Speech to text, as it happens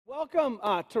welcome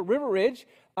to River Ridge.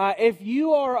 If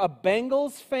you are a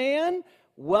Bengals fan,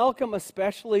 welcome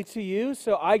especially to you.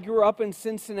 So I grew up in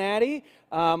Cincinnati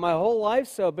my whole life,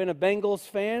 so I've been a Bengals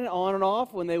fan on and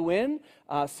off when they win.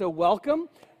 So welcome.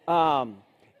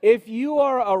 If you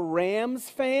are a Rams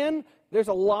fan, there's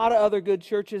a lot of other good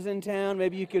churches in town.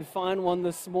 Maybe you could find one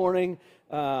this morning.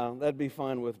 That'd be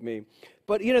fine with me.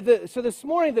 But so this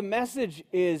morning the message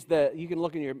is that you can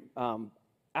look in your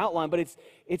outline, but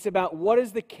it's about what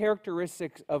is the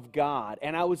characteristics of God.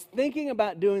 And I was thinking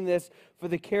about doing this for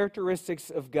the characteristics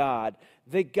of God.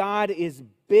 That God is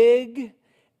big,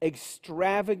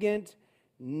 extravagant,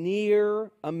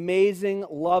 near, amazing,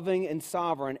 loving, and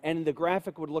sovereign. And the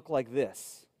graphic would look like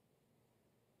this.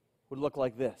 Would look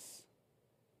like this.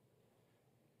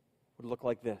 Would look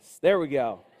like this. There we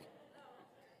go.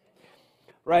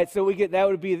 Right, so that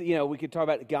would be, we could talk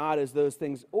about God as those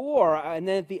things. And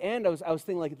then at the end, I was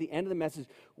thinking like at the end of the message,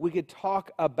 we could talk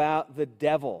about the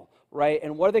devil, right?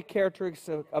 And what are the characteristics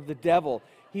of the devil?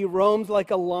 He roams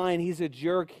like a lion, he's a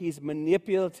jerk, he's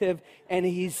manipulative, and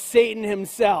he's Satan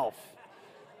himself.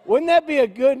 Wouldn't that be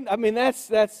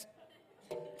that's...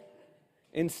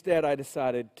 Instead, I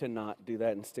decided to not do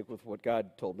that and stick with what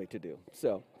God told me to do.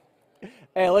 So,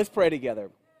 hey, let's pray together.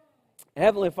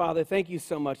 Heavenly Father, thank you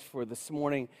so much for this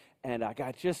morning, and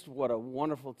God, just what a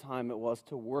wonderful time it was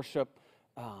to worship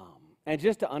and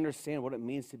just to understand what it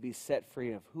means to be set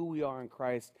free of who we are in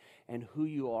Christ and who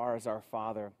you are as our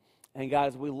Father. And God,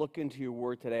 as we look into your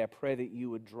word today, I pray that you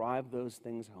would drive those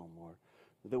things home, Lord,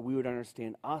 that we would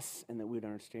understand us and that we would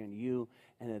understand you,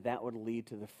 and that would lead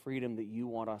to the freedom that you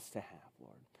want us to have,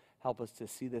 Lord. Help us to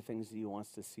see the things that you want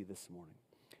us to see this morning.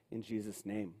 In Jesus'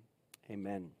 name,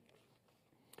 amen.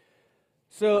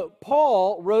 So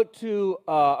Paul wrote to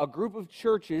a group of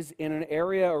churches in an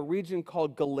area or region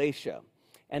called Galatia,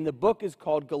 and the book is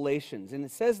called Galatians. And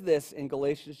it says this in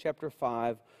Galatians chapter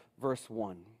 5, verse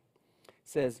 1. It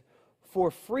says, "For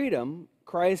freedom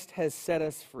Christ has set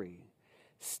us free.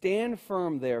 Stand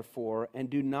firm, therefore, and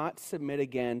do not submit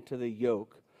again to the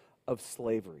yoke of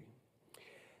slavery."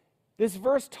 This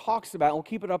verse talks about, and we'll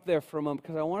keep it up there for a moment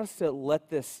because I want us to let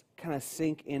this kind of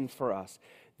sink in for us,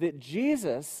 that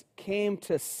Jesus came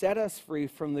to set us free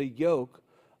from the yoke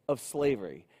of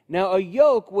slavery. Now, a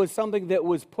yoke was something that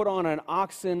was put on an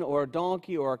oxen or a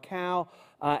donkey or a cow,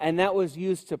 and that was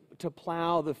used to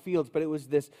plow the fields. But it was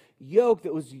this yoke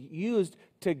that was used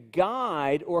to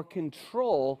guide or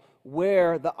control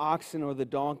where the oxen or the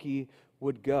donkey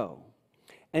would go.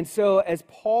 And so, as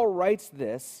Paul writes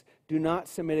this, do not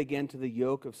submit again to the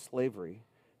yoke of slavery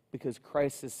because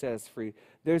Christ has set us free.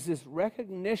 There's this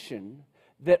recognition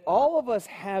that all of us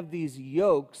have these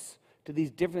yokes to these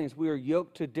different things. We are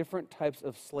yoked to different types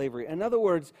of slavery. In other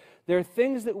words, there are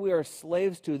things that we are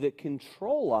slaves to that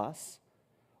control us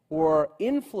or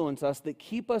influence us that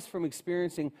keep us from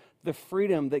experiencing the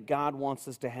freedom that God wants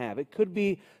us to have. It could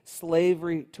be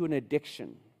slavery to an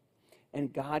addiction,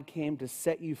 and God came to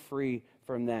set you free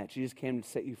from that. Jesus came to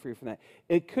set you free from that.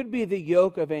 It could be the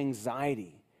yoke of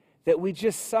anxiety, that we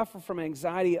just suffer from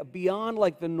anxiety beyond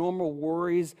like the normal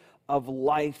worries of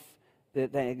life,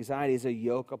 that anxiety is a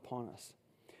yoke upon us.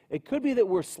 It could be that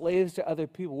we're slaves to other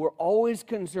people. We're always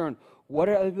concerned, what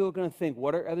are other people going to think?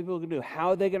 What are other people going to do?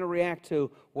 How are they going to react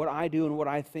to what I do and what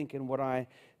I think and what I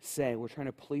say? We're trying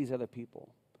to please other people.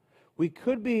 We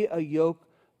could be the yoke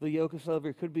of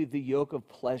slavery could be the yoke of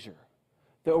pleasure.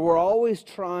 That we're always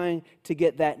trying to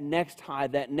get that next high,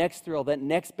 that next thrill, that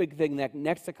next big thing, that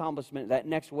next accomplishment, that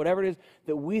next whatever it is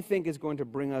that we think is going to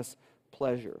bring us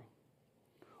pleasure.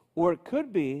 Or it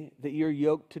could be that you're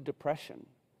yoked to depression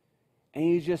and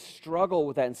you just struggle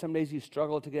with that. And some days you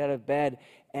struggle to get out of bed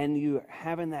and you're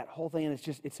having that whole thing, and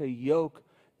it's a yoke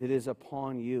that is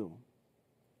upon you.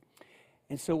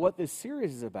 And so what this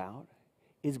series is about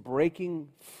is breaking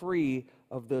free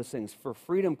of those things. For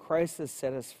freedom, Christ has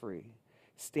set us free.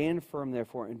 Stand firm,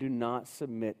 therefore, and do not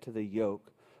submit to the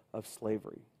yoke of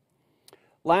slavery.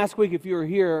 Last week, if you were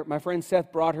here, my friend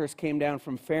Seth Broadhurst came down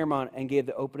from Fairmont and gave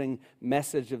the opening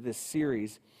message of this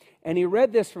series. And he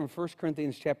read this from 1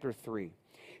 Corinthians chapter 3.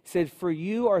 He said, "For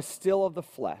you are still of the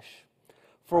flesh.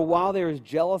 For while there is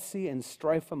jealousy and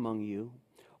strife among you,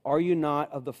 are you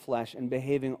not of the flesh and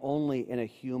behaving only in a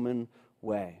human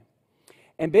way?"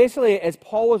 And basically, as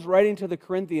Paul was writing to the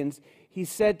Corinthians, he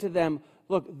said to them,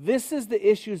 look, this is the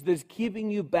issues that's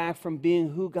keeping you back from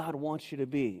being who God wants you to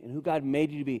be and who God made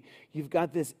you to be. You've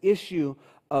got this issue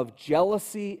of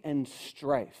jealousy and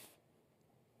strife.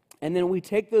 And then we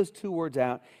take those two words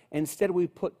out, and instead we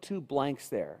put two blanks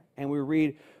there. And we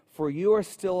read, "For you are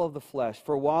still of the flesh,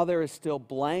 for while there is still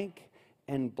blank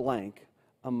and blank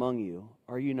among you,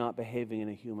 are you not behaving in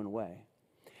a human way?"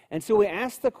 And so we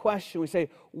ask the question, we say,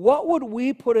 what would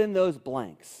we put in those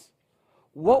blanks?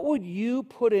 What would you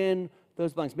put in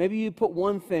those blanks? Maybe you put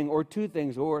one thing or two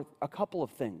things or a couple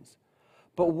of things.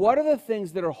 But what are the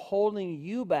things that are holding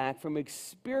you back from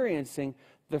experiencing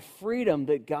the freedom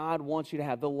that God wants you to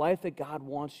have, the life that God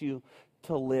wants you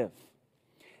to live?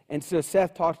 And so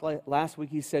Seth talked last week,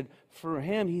 he said, for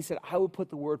him, he said, I would put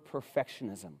the word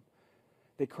perfectionism,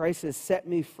 that Christ has set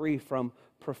me free from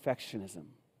perfectionism.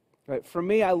 Right? For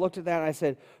me, I looked at that and I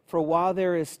said, for a while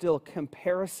there is still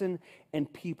comparison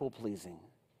and people-pleasing.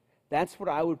 That's what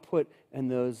I would put in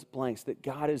those blanks, that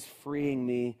God is freeing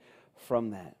me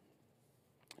from that.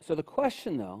 So the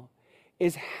question, though,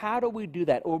 is how do we do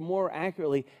that? Or more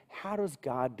accurately, how does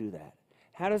God do that?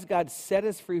 How does God set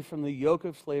us free from the yoke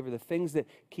of slavery, the things that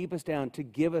keep us down, to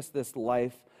give us this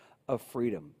life of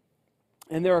freedom?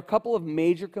 And there are a couple of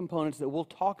major components that we'll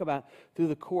talk about through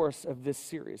the course of this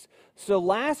series. So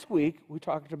last week, we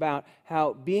talked about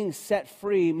how being set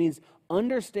free means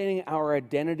understanding our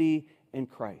identity in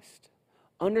Christ,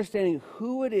 understanding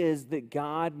who it is that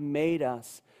God made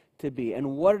us to be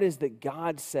and what it is that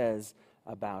God says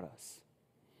about us.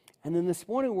 And then this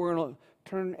morning, we're going to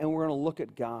turn and we're going to look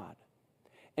at God.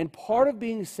 And part of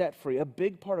being set free, a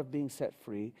big part of being set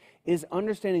free, is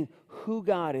understanding who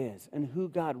God is and who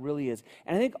God really is.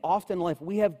 And I think often in life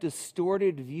we have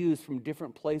distorted views from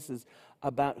different places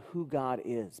about who God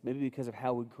is. Maybe because of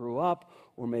how we grew up,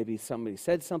 or maybe somebody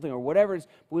said something, or whatever it is,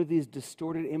 with these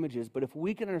distorted images. But if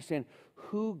we can understand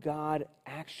who God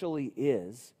actually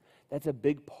is, that's a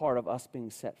big part of us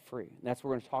being set free. And that's what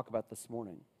we're going to talk about this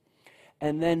morning.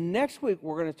 And then next week,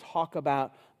 we're going to talk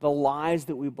about the lies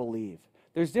that we believe.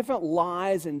 There's different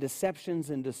lies and deceptions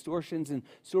and distortions and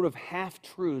sort of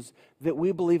half-truths that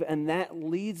we believe, and that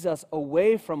leads us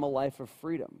away from a life of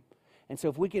freedom. And so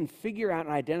if we can figure out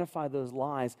and identify those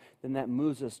lies, then that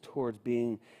moves us towards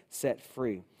being set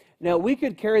free. Now, we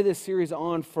could carry this series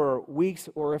on for weeks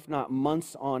or if not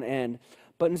months on end,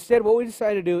 but instead what we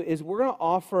decided to do is we're going to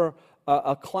offer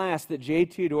a class that Jay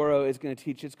Teodoro is going to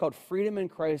teach. It's called Freedom in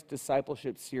Christ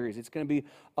Discipleship Series. It's going to be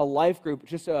a life group,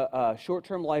 just a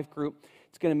short-term life group.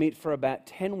 It's going to meet for about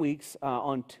 10 weeks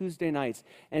on Tuesday nights.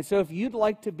 And so if you'd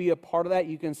like to be a part of that,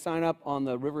 you can sign up on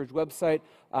the Riverage website.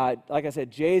 Like I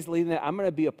said, Jay's leading that. I'm going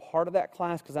to be a part of that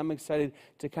class because I'm excited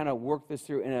to kind of work this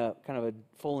through in a kind of a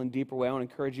full and deeper way. I want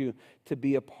to encourage you to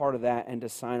be a part of that and to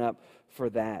sign up for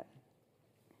that.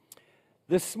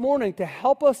 This morning, to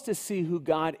help us to see who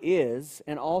God is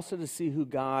and also to see who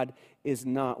God is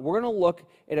not, we're going to look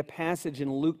at a passage in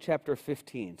Luke chapter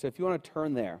 15. So if you want to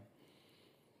turn there,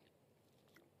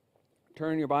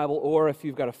 turn in your Bible, or if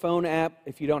you've got a phone app,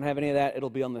 if you don't have any of that, it'll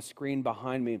be on the screen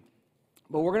behind me.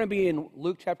 But we're going to be in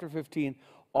Luke chapter 15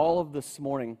 all of this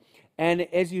morning. And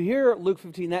as you hear Luke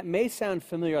 15, that may sound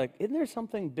familiar, like, isn't there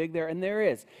something big there? And there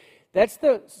is. That's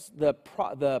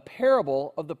the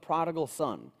parable of the prodigal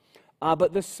son.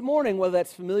 But this morning, whether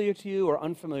that's familiar to you or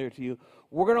unfamiliar to you,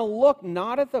 we're going to look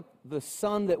not at the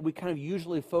son that we kind of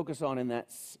usually focus on in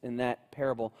that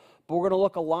parable, but we're going to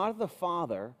look a lot at the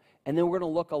father, and then we're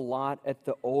going to look a lot at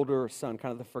the older son,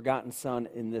 kind of the forgotten son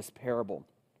in this parable.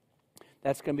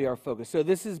 That's going to be our focus. So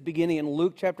this is beginning in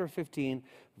Luke chapter 15,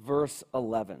 verse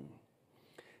 11.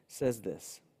 It says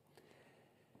this.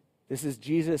 This is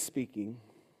Jesus speaking.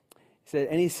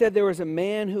 He said, there was a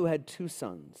man who had two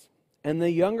sons. And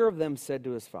the younger of them said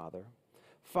to his father,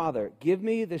 Father, give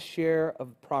me the share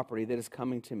of property that is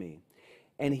coming to me.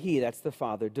 And he, that's the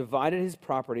father, divided his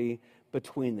property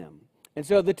between them. And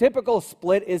so the typical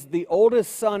split is the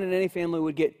oldest son in any family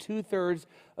would get 2/3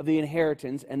 of the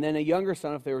inheritance, and then a younger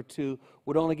son, if there were two,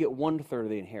 would only get 1/3 of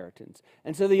the inheritance.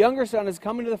 And so the younger son is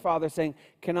coming to the father saying,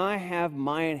 can I have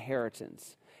my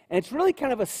inheritance? And it's really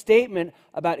kind of a statement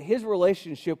about his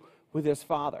relationship with his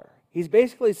father. He's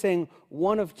basically saying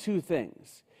one of two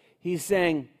things. He's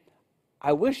saying,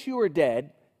 I wish you were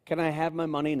dead. Can I have my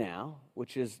money now?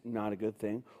 Which is not a good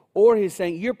thing. Or he's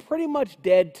saying, you're pretty much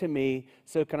dead to me,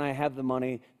 so can I have the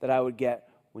money that I would get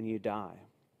when you die?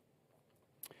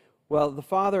 Well, the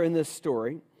father in this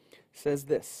story says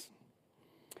this.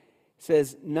 He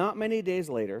says, not many days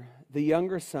later, the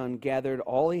younger son gathered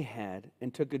all he had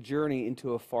and took a journey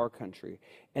into a far country.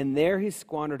 And there he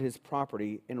squandered his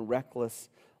property in reckless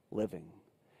living.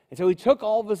 And so he took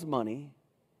all of his money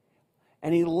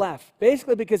and he left,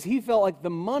 basically because he felt like the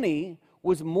money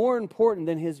was more important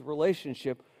than his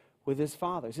relationship with his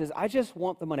father. He says, I just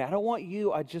want the money. I don't want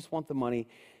you, I just want the money. It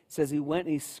says he went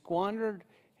and he squandered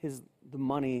the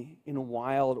money in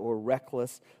wild or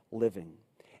reckless living.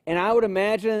 And I would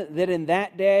imagine that in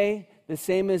that day, the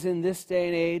same as in this day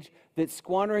and age, that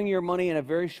squandering your money in a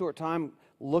very short time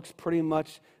looks pretty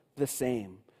much the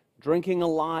same. drinking a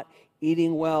lot,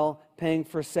 eating well, paying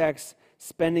for sex,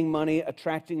 spending money,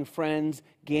 attracting friends,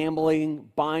 gambling,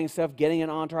 buying stuff, getting an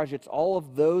entourage. It's all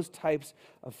of those types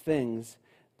of things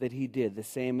that he did, the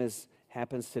same as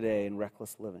happens today in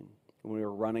reckless living, when we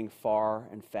are running far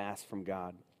and fast from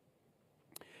God.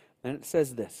 And it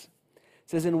says this. It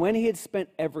says, and when he had spent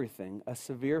everything, a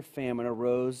severe famine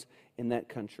arose in that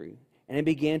country, and he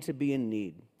began to be in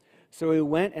need. So he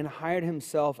went and hired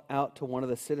himself out to one of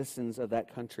the citizens of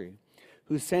that country,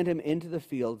 who sent him into the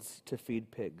fields to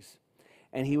feed pigs.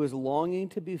 And he was longing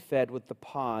to be fed with the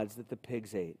pods that the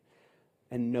pigs ate,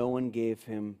 and no one gave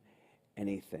him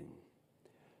anything.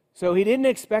 So he didn't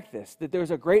expect this, that there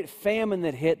was a great famine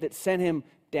that hit that sent him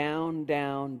down,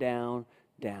 down, down,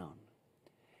 down.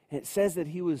 And it says that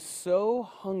he was so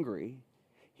hungry,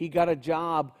 he got a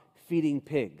job feeding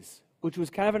pigs, which was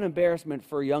kind of an embarrassment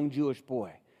for a young Jewish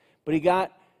boy. But he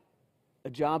got a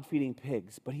job feeding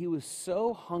pigs. But he was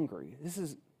so hungry,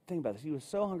 think about this, he was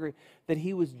so hungry that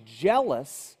he was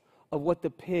jealous of what the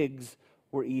pigs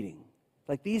were eating.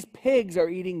 Like, these pigs are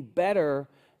eating better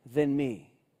than me.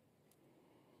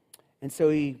 And so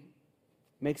he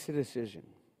makes a decision.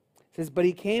 It says, but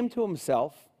he came to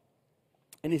himself,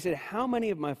 and he said, how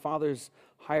many of my father's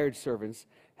hired servants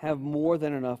have more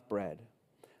than enough bread?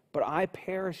 But I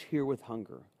perish here with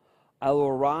hunger. I will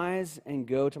arise and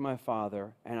go to my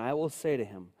father, and I will say to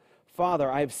him,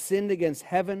 Father, I have sinned against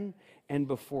heaven and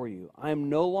before you. I am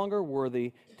no longer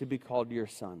worthy to be called your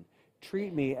son.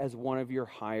 Treat me as one of your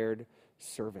hired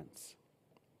servants.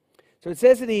 So it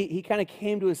says that he kind of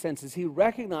came to his senses. He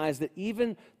recognized that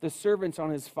even the servants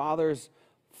on his father's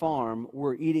farm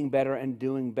were eating better and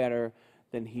doing better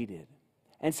than he did.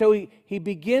 And so he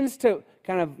begins to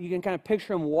you can kind of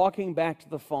picture him walking back to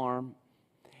the farm,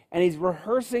 and he's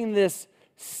rehearsing this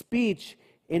speech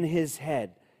in his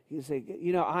head. He's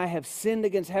saying, I have sinned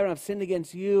against heaven, I've sinned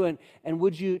against you, and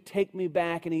would you take me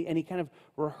back? And he kind of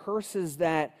rehearses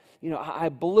that, I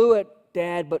blew it,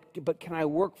 Dad, but can I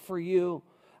work for you?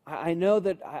 I know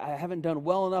that I haven't done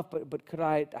well enough, but could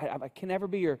I can never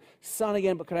be your son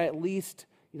again, but could I at least,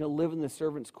 live in the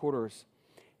servants' quarters?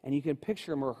 And you can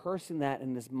picture him rehearsing that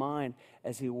in his mind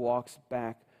as he walks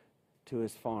back to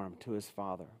his farm, to his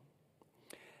father.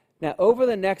 Now, over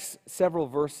the next several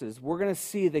verses, we're going to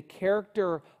see the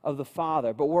character of the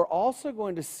father, but we're also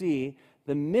going to see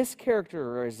the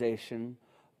mischaracterization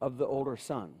of the older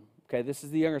son. Okay, this is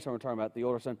the younger son we're talking about, the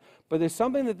older son. But there's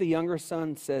something that the younger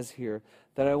son says here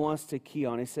that I want us to key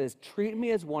on. He says, treat me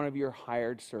as one of your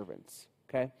hired servants.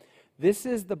 Okay? This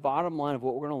is the bottom line of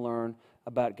what we're going to learn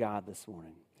about God this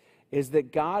morning, is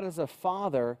that God is a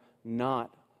father,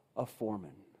 not a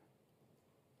foreman.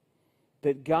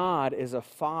 That God is a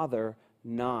father,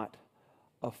 not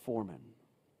a foreman.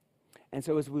 And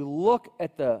so as we look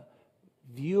at the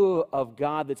view of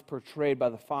God that's portrayed by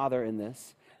the father in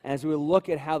this, and as we look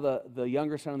at how the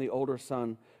younger son and the older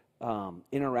son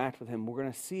interact with him, we're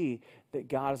going to see that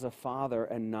God is a father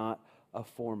and not a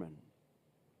foreman.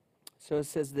 So it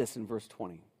says this in verse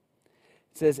 20. It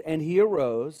says, and he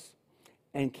arose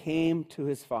and came to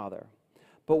his father.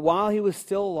 But while he was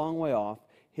still a long way off,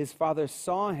 his father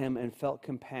saw him and felt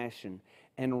compassion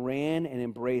and ran and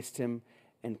embraced him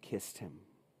and kissed him.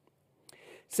 It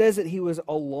says that he was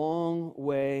a long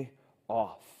way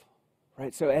off,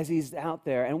 right? So as he's out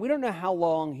there, and we don't know how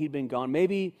long he'd been gone,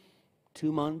 maybe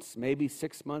 2 months, maybe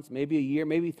 6 months, maybe a year,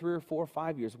 maybe 3 or 4 or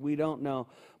 5 years. We don't know.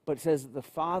 But it says that the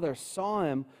father saw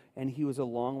him and he was a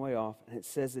long way off. And it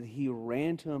says that he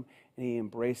ran to him and he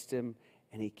embraced him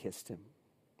and he kissed him.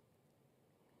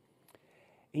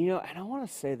 And I want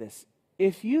to say this.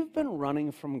 If you've been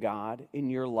running from God in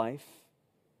your life,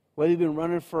 whether you've been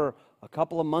running for a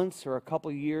couple of months or a couple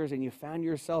of years, and you found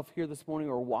yourself here this morning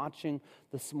or watching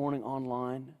this morning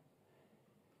online,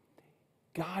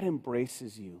 God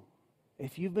embraces you.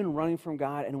 If you've been running from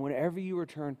God, and whenever you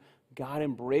return, God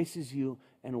embraces you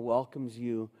and welcomes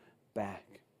you back.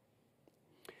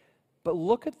 But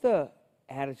look at the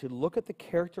attitude, look at the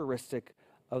characteristic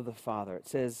of the father. It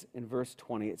says in verse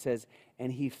 20, it says,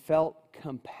 and he felt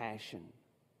compassion.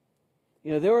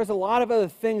 There was a lot of other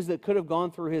things that could have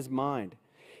gone through his mind.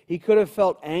 He could have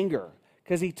felt anger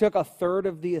because he took a third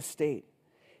of the estate.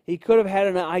 He could have had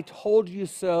an I told you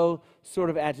so sort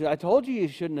of attitude. I told you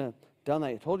shouldn't have done that.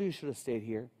 I told you should have stayed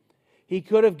here. He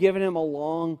could have given him a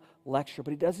long lecture,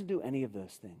 but he doesn't do any of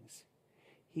those things.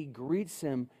 He greets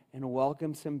him and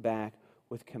welcomes him back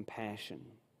with compassion.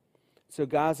 So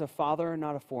God's a father,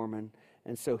 not a foreman,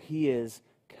 and so he is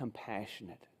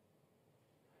compassionate.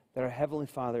 That our Heavenly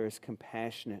Father is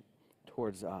compassionate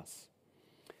towards us.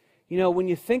 When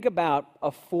you think about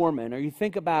a foreman or you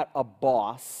think about a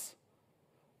boss,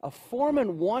 A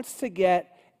foreman wants to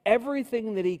get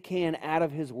everything that he can out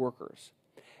of his workers.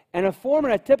 And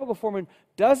a typical foreman,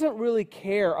 doesn't really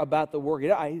care about the work.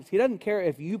 He doesn't care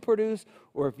if you produce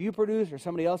or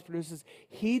somebody else produces.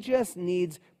 He just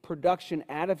needs production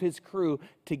out of his crew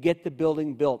to get the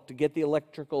building built, to get the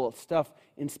electrical stuff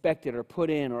inspected or put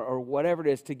in, or whatever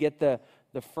it is, to get the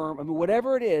firm. I mean,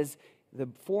 whatever it is, the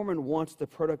foreman wants the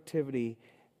productivity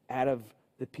out of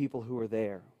the people who are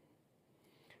there.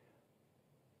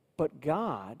 But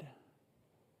God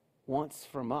wants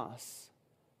from us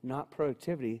not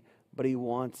productivity, but he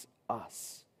wants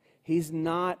us. He's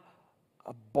not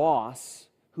a boss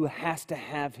who has to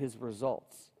have his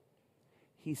results.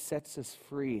 He sets us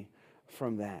free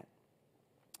from that.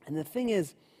 And the thing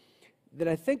is that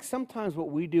I think sometimes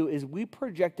what we do is we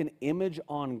project an image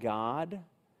on God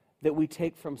that we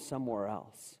take from somewhere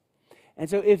else. And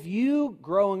so if you,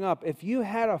 growing up, if you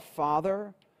had a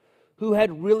father who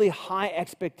had really high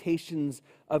expectations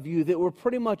of you that were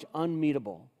pretty much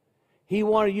unmeetable, he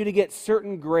wanted you to get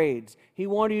certain grades, he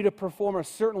wanted you to perform a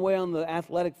certain way on the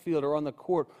athletic field or on the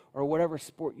court or whatever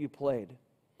sport you played.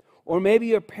 Or maybe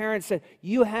your parents said,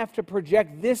 you have to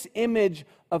project this image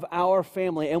of our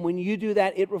family, and when you do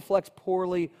that, it reflects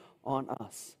poorly on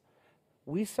us.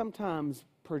 We sometimes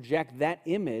project that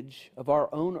image of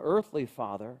our own earthly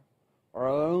father or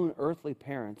our own earthly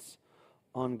parents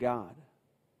on God.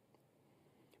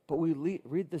 But we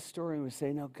read this story and we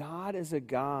say, no, God is a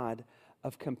God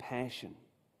of compassion,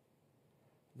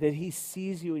 that he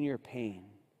sees you in your pain.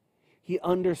 He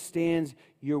understands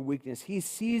your weakness. He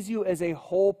sees you as a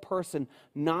whole person,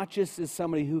 not just as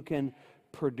somebody who can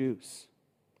produce.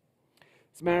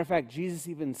 As a matter of fact, Jesus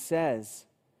even says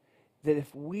that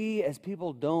if we as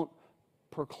people don't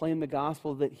proclaim the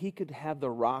gospel, that he could have the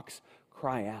rocks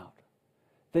cry out.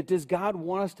 That does God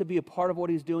want us to be a part of what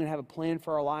he's doing, have a plan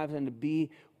for our lives, and to be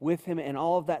with him and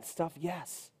all of that stuff?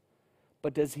 Yes.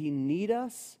 But does he need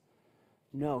us?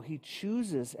 No, he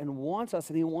chooses and wants us,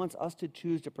 and he wants us to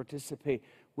choose to participate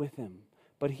with him.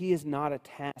 But he is not a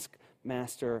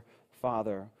taskmaster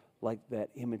father like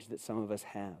that image that some of us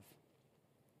have.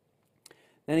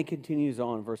 Then he continues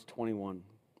on, verse 21. It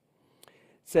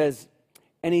says,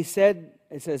 and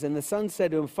the son said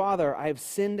to him, Father, I have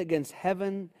sinned against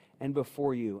heaven and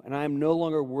before you, and I am no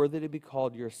longer worthy to be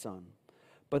called your son.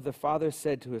 But the father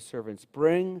said to his servants,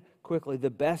 bring quickly the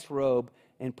best robe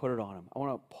and put it on him. I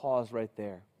want to pause right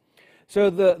there. So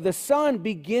the son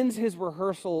begins his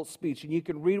rehearsal speech, and you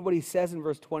can read what he says in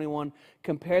verse 21,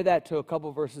 compare that to a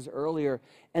couple verses earlier,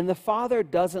 and the father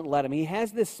doesn't let him. He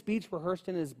has this speech rehearsed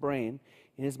in his brain,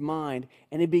 in his mind,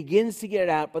 and he begins to get it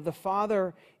out, but the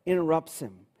father interrupts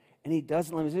him, and he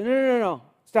doesn't let him. He says, no,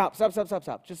 stop,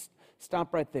 just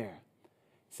stop right there.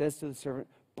 He says to the servant,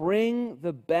 bring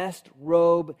the best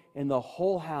robe in the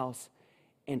whole house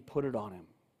and put it on him.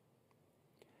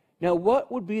 Now,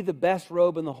 what would be the best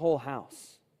robe in the whole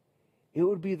house? It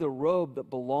would be the robe that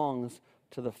belongs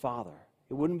to the father.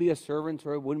 It wouldn't be a servant's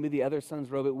robe. It wouldn't be the other son's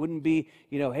robe. It wouldn't be,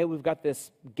 hey, we've got this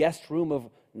guest room of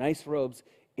nice robes.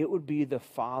 It would be the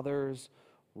father's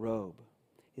robe.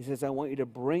 He says, I want you to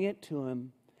bring it to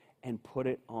him and put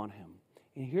it on him.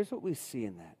 And here's what we see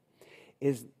in that,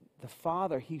 is the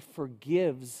father, he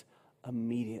forgives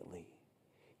immediately.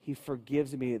 He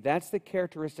forgives immediately. That's the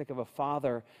characteristic of a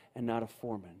father and not a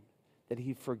foreman, that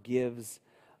he forgives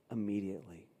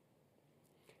immediately.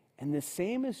 And the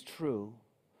same is true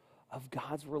of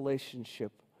God's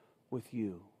relationship with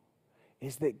you,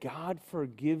 is that God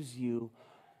forgives you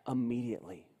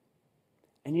immediately.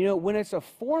 And when it's a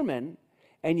foreman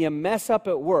and you mess up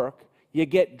at work, you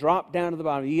get dropped down to the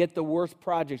bottom. You get the worst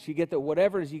projects. You get the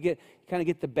whatever it is. You kind of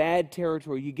get the bad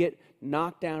territory. You get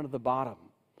knocked down to the bottom.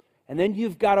 And then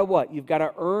you've got to what? You've got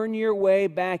to earn your way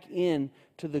back in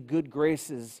to the good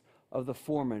graces of the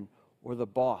foreman or the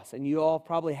boss. And you all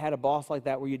probably had a boss like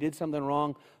that where you did something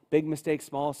wrong, big mistake,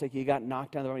 small mistake, you got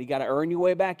knocked down the bottom. You got to earn your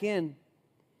way back in.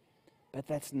 But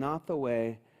that's not the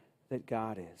way that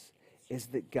God is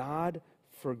that God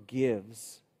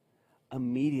forgives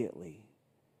immediately,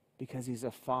 because he's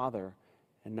a father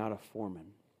and not a foreman.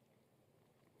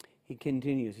 He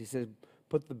continues. He says,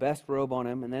 put the best robe on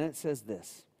him. And then it says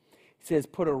this. He says,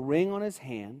 put a ring on his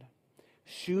hand,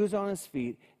 shoes on his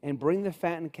feet, and bring the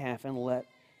fattened calf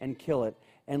and kill it,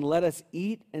 and let us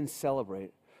eat and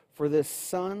celebrate. For this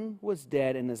son was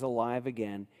dead and is alive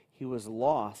again. He was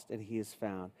lost and he is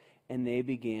found. And they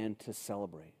began to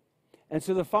celebrate. And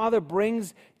so the father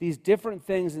brings these different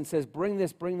things and says, bring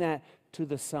this, bring that to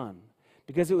the son,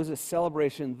 because it was a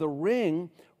celebration. The ring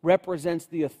represents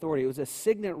the authority. It was a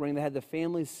signet ring that had the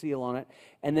family seal on it,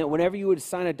 and then whenever you would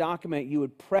sign a document, you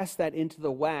would press that into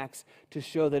the wax to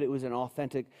show that it was an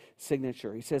authentic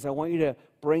signature. He says, I want you to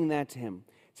bring that to him.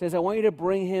 He says, I want you to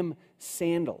bring him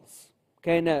sandals,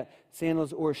 okay, and,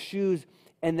 sandals or shoes,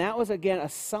 and that was, again, a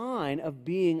sign of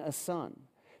being a son.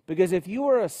 Because if you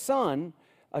were a son,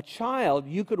 a child,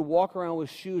 you could walk around with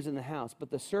shoes in the house,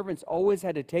 but the servants always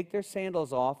had to take their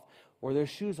sandals off or their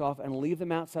shoes off and leave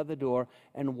them outside the door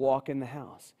and walk in the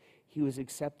house. He was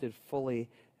accepted fully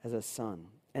as a son.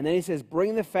 And then he says,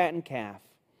 bring the fattened calf.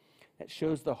 That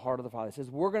shows the heart of the Father. He says,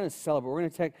 we're going to celebrate. We're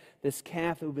going to take this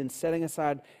calf that we've been setting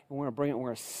aside, and we're going to bring it, and we're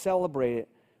going to celebrate it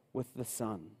with the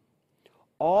Son.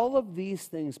 All of these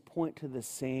things point to the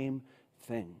same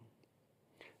thing,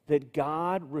 that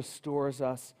God restores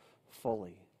us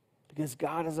fully. Because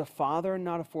God is a father and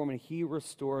not a foreman. He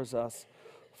restores us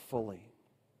fully.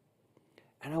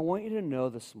 And I want you to know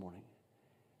this morning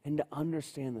and to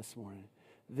understand this morning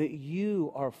that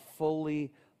you are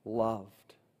fully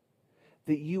loved,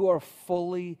 that you are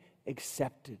fully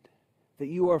accepted, that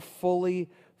you are fully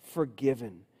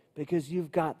forgiven because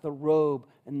you've got the robe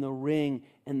and the ring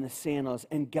and the sandals,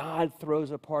 and God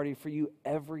throws a party for you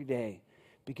every day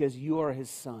because you are his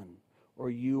son or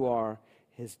you are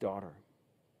his daughter.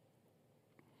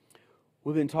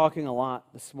 We've been talking a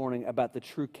lot this morning about the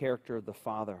true character of the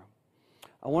Father.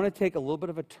 I want to take a little bit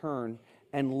of a turn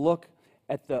and look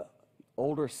at the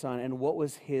older son and what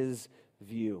was his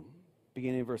view.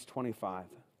 Beginning in verse 25.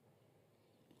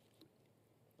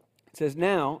 It says,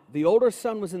 now the older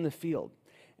son was in the field,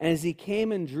 and as he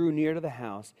came and drew near to the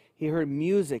house, he heard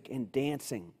music and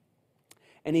dancing.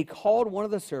 And he called one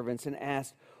of the servants and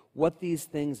asked what these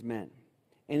things meant.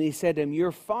 And he said to him,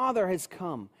 your brother has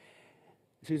come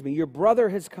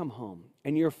home,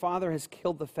 and your father has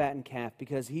killed the fattened calf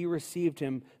because he received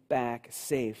him back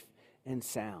safe and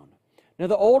sound. Now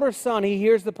the older son, he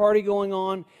hears the party going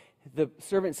on. The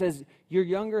servant says, your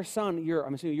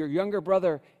younger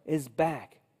brother is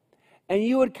back. And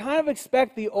you would kind of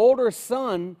expect the older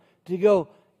son to go,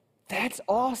 that's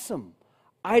awesome.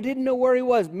 I didn't know where he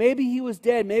was. Maybe he was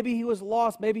dead. Maybe he was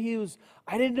lost. I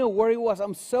didn't know where he was.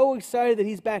 I'm so excited that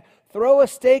he's back. Throw a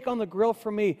steak on the grill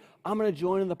for me. I'm going to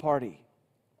join in the party.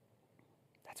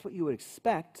 That's what you would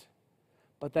expect,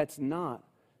 but that's not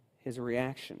his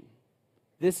reaction.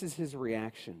 This is his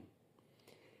reaction.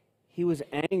 He was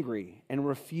angry and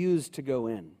refused to go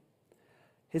in.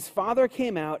 His father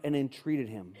came out and entreated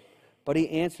him, but he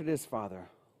answered his father,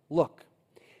 look,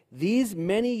 these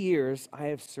many years I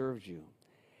have served you,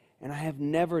 and I have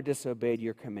never disobeyed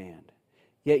your command.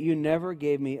 Yet you never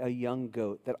gave me a young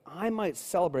goat that I might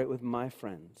celebrate with my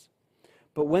friends.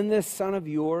 But when this son of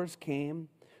yours came,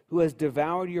 who has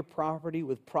devoured your property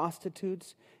with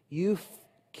prostitutes, you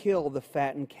killed the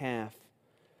fattened calf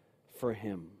for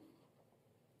him.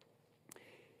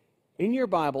 In your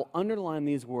Bible, underline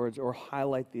these words or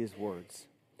highlight these words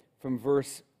from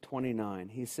verse 29.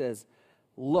 He says,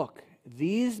 look,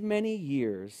 these many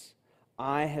years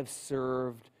I have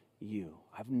served you.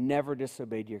 I've never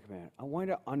disobeyed your command. I want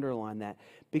to underline that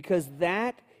because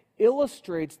that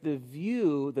illustrates the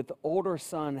view that the older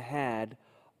son had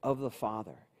of the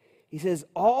father. He says,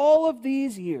 all of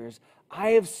these years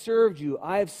I have served you.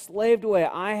 I have slaved away.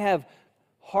 I have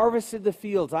harvested the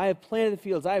fields. I have planted the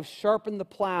fields. I have sharpened the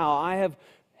plow. I have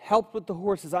helped with the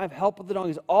horses. I have helped with the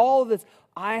donkeys. All of this,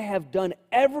 I have done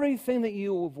everything that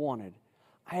you have wanted.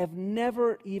 I have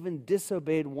never even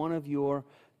disobeyed one of your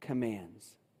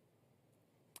commands.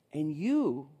 And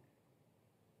you,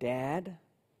 Dad,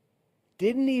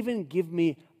 didn't even give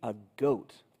me a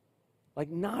goat. Like,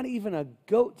 not even a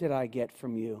goat did I get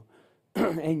from you.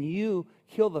 And you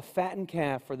killed the fattened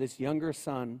calf for this younger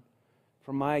son,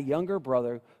 for my younger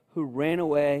brother who ran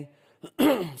away,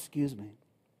 and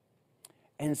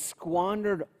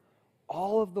squandered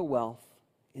all of the wealth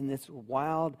in this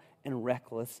wild and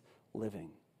reckless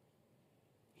living.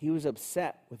 He was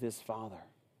upset with his father.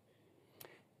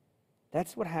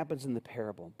 That's what happens in the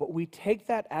parable. But we take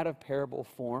that out of parable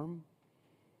form,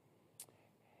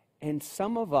 and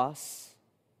some of us,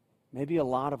 maybe a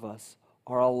lot of us,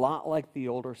 are a lot like the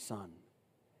older son.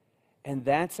 And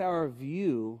that's our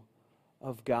view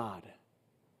of God.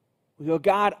 We go,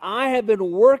 God, I have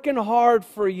been working hard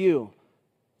for you.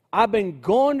 I've been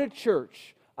going to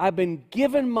church. I've been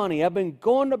giving money. I've been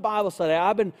going to Bible study.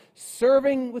 I've been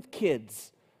serving with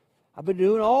kids. I've been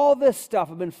doing all this stuff.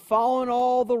 I've been following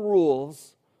all the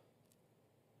rules.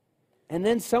 And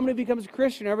then somebody becomes a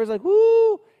Christian. Everybody's like,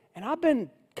 woo! And I've been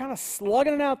kind of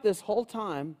slugging it out this whole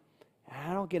time. And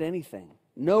I don't get anything.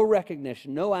 No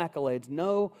recognition, no accolades,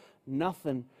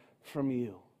 nothing from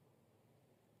you.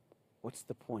 What's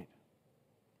the point?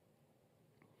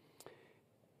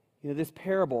 This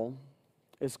parable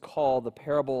is called the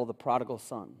parable of the prodigal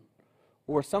son,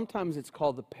 or sometimes it's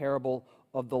called the parable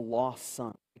of the lost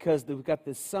son, because we've got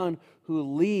this son who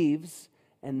leaves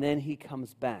and then he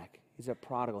comes back. He's a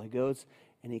prodigal. He goes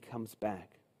and he comes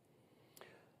back.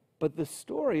 But the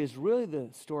story is really the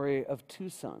story of two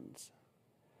sons.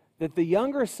 That the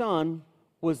younger son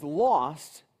was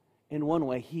lost in one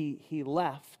way. He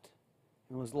left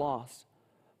and was lost.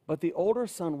 But the older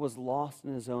son was lost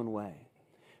in his own way,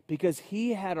 because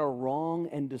he had a wrong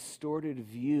and distorted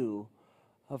view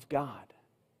of God.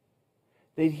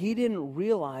 That he didn't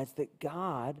realize that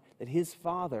God, that his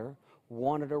father,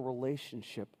 wanted a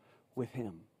relationship with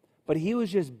him. But he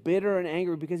was just bitter and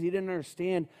angry because he didn't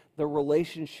understand the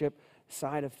relationship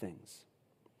side of things.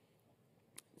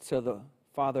 So the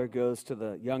father goes to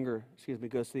the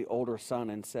older son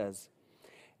and says,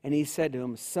 and he said to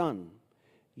him, "Son,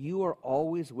 you are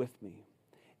always with me,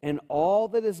 and all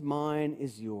that is mine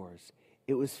is yours.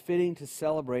 It was fitting to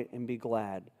celebrate and be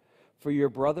glad, for your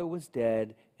brother was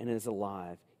dead and is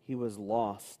alive. He was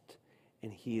lost,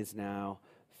 and he is now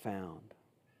found."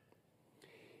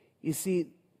 You see,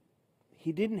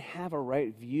 he didn't have a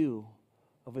right view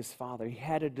of his father. He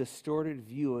had a distorted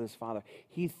view of his father.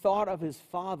 He thought of his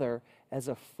father as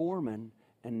a foreman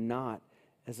and not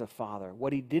as a father.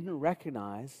 What he didn't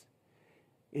recognize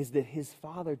is that his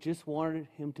father just wanted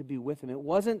him to be with him. It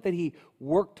wasn't that he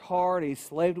worked hard, he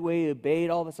slaved away, he obeyed,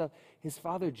 all this stuff. His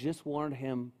father just wanted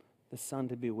him, the son,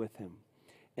 to be with him.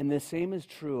 And the same is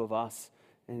true of us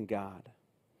and God.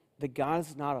 That God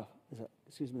is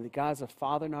a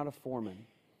father, not a foreman.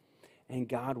 And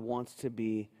God wants to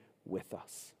be with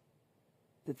us.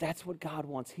 That's what God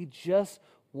wants. He just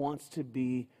wants to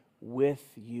be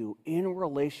with you, in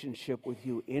relationship with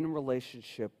you, in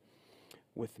relationship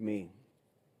with me.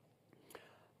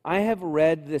 I have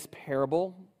read this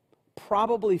parable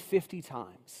probably 50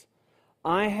 times.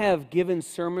 I have given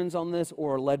sermons on this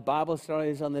or led Bible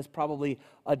studies on this probably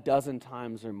a dozen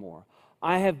times or more.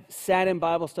 I have sat in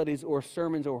Bible studies or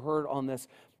sermons or heard on this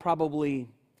probably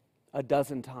a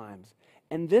dozen times.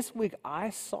 And this week I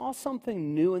saw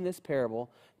something new in this parable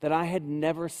that I had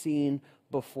never seen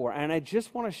before. And I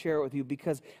just want to share it with you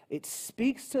because it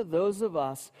speaks to those of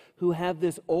us who have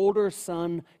this older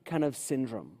son kind of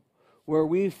syndrome, where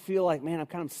we feel like, man, I'm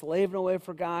kind of slaving away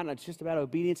for God, and it's just about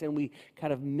obedience, and we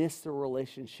kind of miss the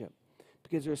relationship.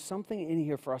 Because there's something in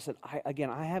here for us that,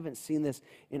 I haven't seen this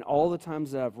in all the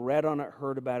times that I've read on it,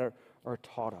 heard about it, or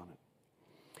taught on it.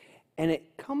 And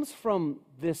it comes from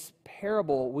this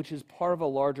parable, which is part of a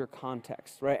larger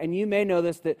context, right? And you may know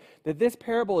this, that this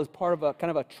parable is part of a kind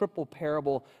of a triple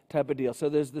parable type of deal. So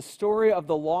there's the story of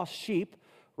the lost sheep,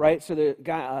 right? So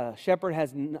the shepherd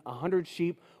has 100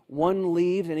 sheep. One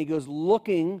leaves, and he goes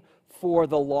looking for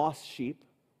the lost sheep,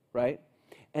 right?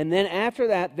 And then after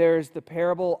that, there's the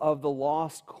parable of the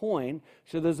lost coin.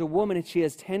 So there's a woman, and she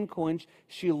has 10 coins.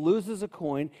 She loses a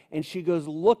coin, and she goes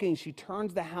looking. She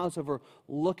turns the house over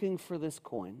looking for this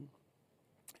coin.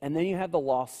 And then you have the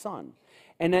lost son.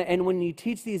 And when you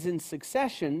teach these in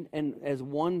succession and as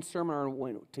one sermon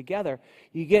or together,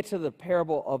 you get to the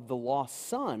parable of the lost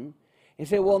son. And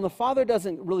say, well, and the father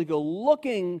doesn't really go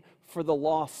looking for the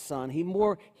lost son.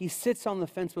 He sits on the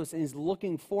fence post and he's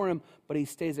looking for him, but he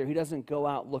stays there. He doesn't go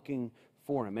out looking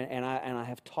for him. And I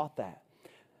have taught that.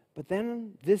 But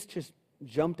then this just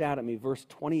jumped out at me, verse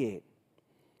 28. It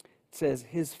says,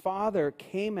 his father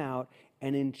came out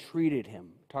and entreated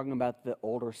him, talking about the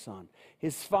older son.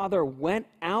 His father went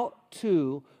out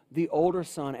to the older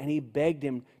son and he begged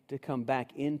him to come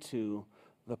back into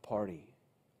the party.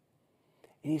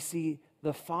 And you see,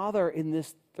 the father in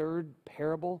this third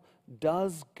parable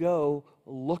does go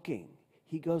looking.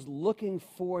 He goes looking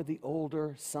for the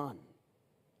older son.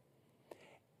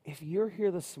 If you're here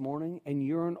this morning and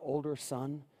you're an older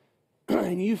son,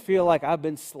 and you feel like I've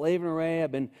been slaving away,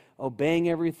 I've been obeying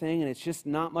everything, and it's just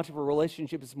not much of a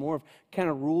relationship, it's more of kind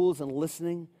of rules and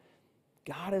listening,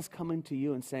 God is coming to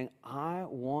you and saying, I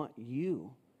want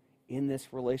you in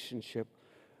this relationship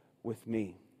with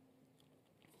me.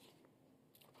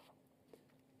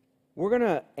 We're going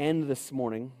to end this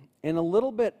morning in a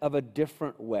little bit of a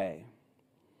different way.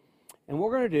 And what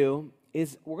we're going to do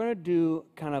is we're going to do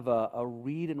kind of a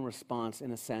read and response,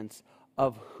 in a sense,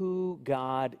 of who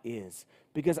God is.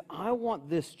 Because I want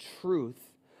this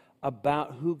truth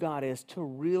about who God is to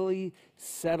really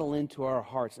settle into our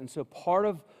hearts. And so part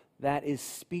of that is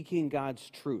speaking God's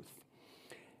truth.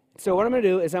 So what I'm going to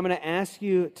do is I'm going to ask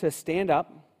you to stand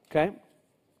up, okay?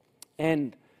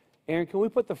 And Aaron, can we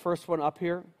put the first one up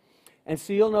here? And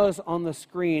so you'll notice on the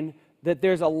screen, that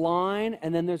there's a line,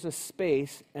 and then there's a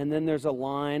space, and then there's a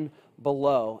line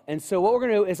below. And so what we're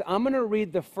going to do is I'm going to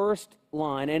read the first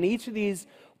line, and each of these,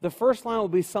 the first line will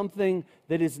be something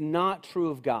that is not true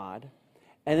of God.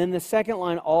 And then the second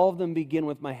line, all of them begin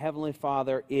with "My Heavenly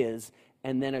Father is,"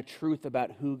 and then a truth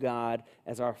about who God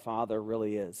as our Father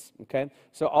really is. Okay?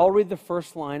 So I'll read the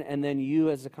first line, and then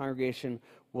you as a congregation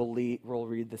will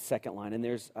read the second line. And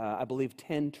there's, I believe,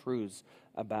 10 truths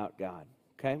about God.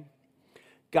 Okay?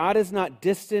 God is not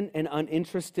distant and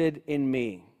uninterested in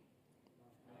me.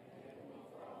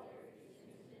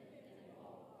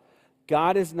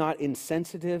 God is not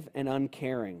insensitive and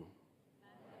uncaring.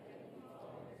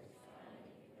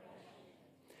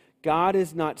 God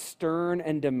is not stern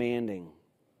and demanding.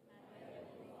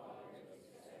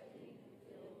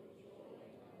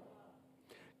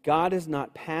 God is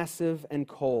not passive and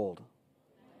cold.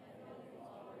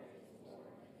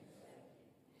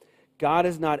 God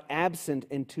is not absent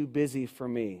and too busy for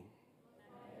me.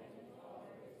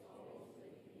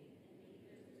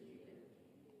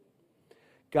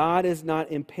 God is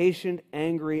not impatient,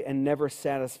 angry, and never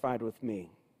satisfied with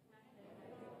me.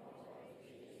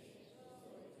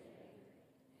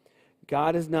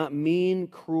 God is not mean,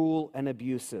 cruel, and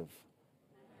abusive.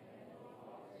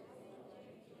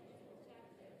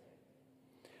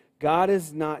 God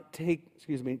is not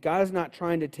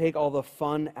trying to take all the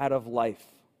fun out of life.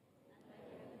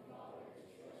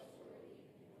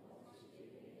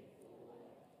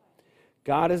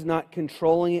 God is not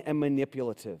controlling and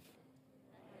manipulative.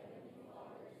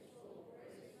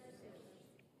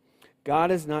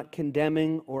 God is not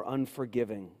condemning or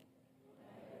unforgiving.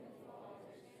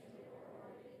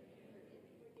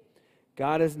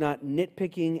 God is not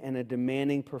nitpicking and a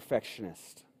demanding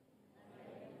perfectionist.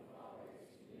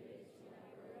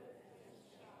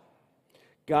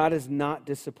 God is not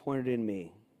disappointed in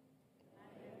me.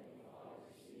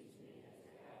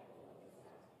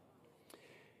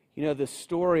 You know, the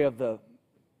story of the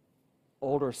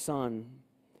older son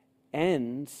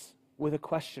ends with a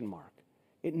question mark.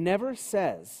 It never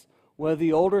says whether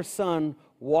the older son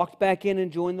walked back in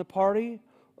and joined the party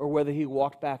or whether he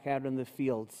walked back out in the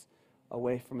fields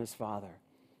away from his father.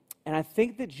 And I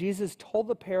think that Jesus told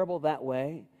the parable that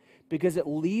way because it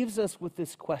leaves us with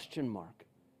this question mark.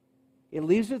 It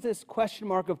leaves with this question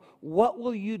mark of what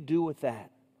will you do with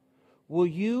that? Will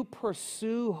you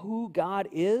pursue who God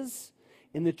is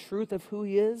in the truth of who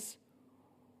he is?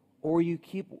 Or will you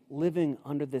keep living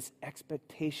under this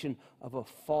expectation of a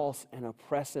false and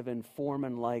oppressive and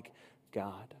foreman-like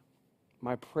God?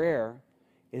 My prayer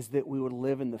is that we would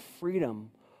live in the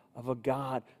freedom of a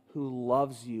God who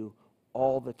loves you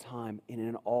all the time and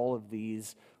in all of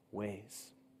these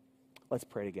ways. Let's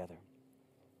pray together.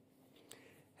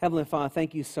 Heavenly Father,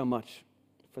 thank you so much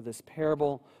for this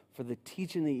parable, for the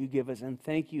teaching that you give us, and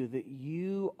thank you that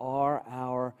you are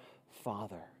our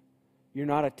Father. You're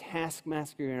not a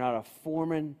taskmaster, you're not a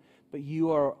foreman, but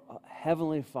you are a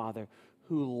Heavenly Father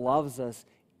who loves us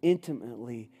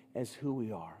intimately as who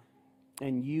we are.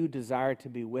 And you desire to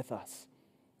be with us.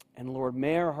 And Lord,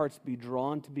 may our hearts be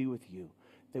drawn to be with you,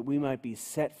 that we might be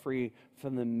set free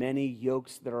from the many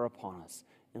yokes that are upon us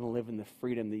and live in the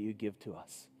freedom that you give to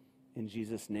us. In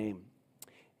Jesus' name,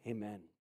 amen.